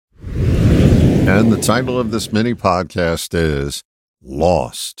And the title of this mini podcast is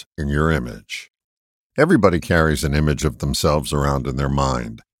Lost in Your Image. Everybody carries an image of themselves around in their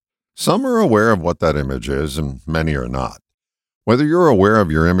mind. Some are aware of what that image is, and many are not. Whether you're aware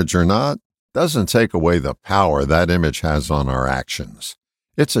of your image or not doesn't take away the power that image has on our actions.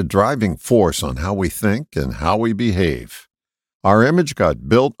 It's a driving force on how we think and how we behave. Our image got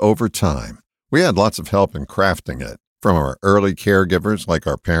built over time. We had lots of help in crafting it, from our early caregivers like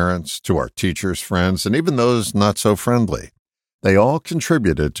our parents to our teachers, friends, and even those not so friendly. They all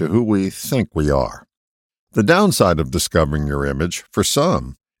contributed to who we think we are. The downside of discovering your image, for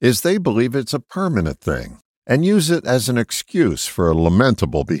some, is they believe it's a permanent thing and use it as an excuse for a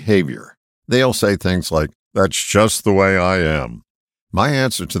lamentable behavior. They'll say things like, "That's just the way I am." My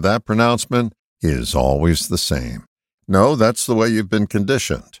answer to that pronouncement is always the same. No, that's the way you've been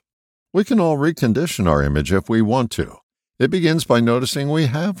conditioned. We can all recondition our image if we want to. It begins by noticing we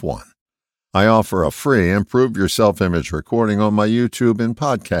have one. I offer a free Improve Your Self-Image recording on my YouTube and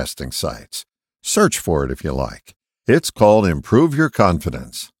podcasting sites. Search for it if you like. It's called Improve Your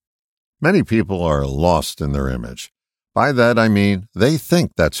Confidence. Many people are lost in their image. By that I mean they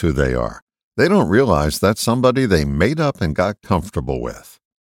think that's who they are. They don't realize that's somebody they made up and got comfortable with.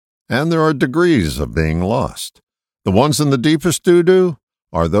 And there are degrees of being lost. The ones in the deepest doo-doo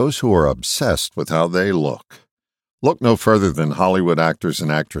are those who are obsessed with how they look. Look no further than Hollywood actors and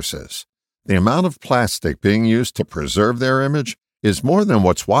actresses. The amount of plastic being used to preserve their image is more than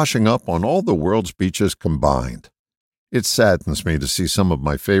what's washing up on all the world's beaches combined. It saddens me to see some of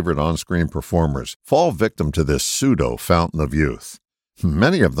my favorite on-screen performers fall victim to this pseudo-fountain of youth.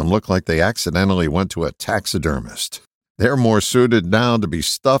 Many of them look like they accidentally went to a taxidermist. They're more suited now to be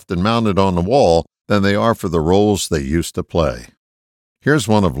stuffed and mounted on the wall than they are for the roles they used to play. Here's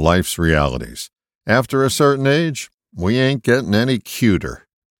one of life's realities. After a certain age, we ain't getting any cuter.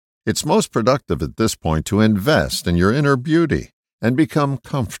 It's most productive at this point to invest in your inner beauty and become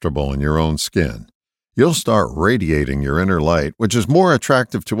comfortable in your own skin. You'll start radiating your inner light, which is more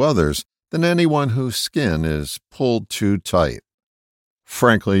attractive to others than anyone whose skin is pulled too tight.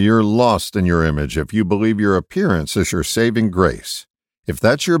 Frankly, you're lost in your image if you believe your appearance is your saving grace. If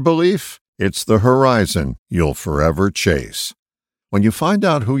that's your belief, it's the horizon you'll forever chase. When you find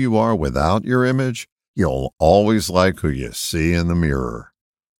out who you are without your image, you'll always like who you see in the mirror.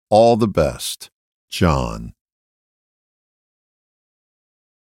 All the best, John.